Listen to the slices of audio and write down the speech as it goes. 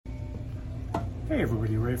Hey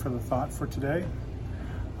everybody, ready for the thought for today?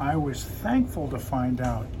 I was thankful to find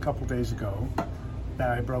out a couple days ago that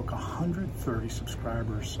I broke 130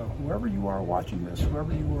 subscribers. So whoever you are watching this,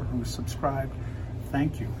 whoever you are who is subscribed,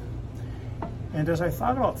 thank you. And as I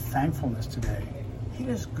thought about thankfulness today, it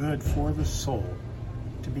is good for the soul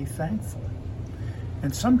to be thankful.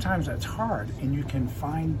 And sometimes that's hard, and you can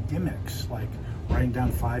find gimmicks like writing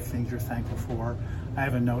down 5 things you're thankful for. I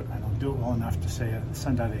have a note, I don't do it well enough to say it,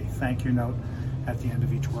 send out a thank you note at the end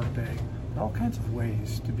of each workday. There are all kinds of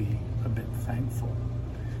ways to be a bit thankful.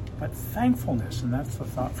 But thankfulness, and that's the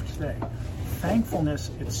thought for today, thankfulness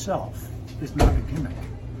itself is not a gimmick.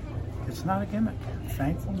 It's not a gimmick.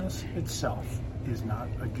 Thankfulness itself is not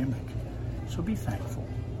a gimmick. So be thankful.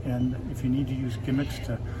 And if you need to use gimmicks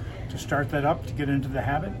to start that up, to get into the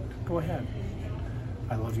habit, go ahead.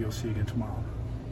 I love you. I'll see you again tomorrow.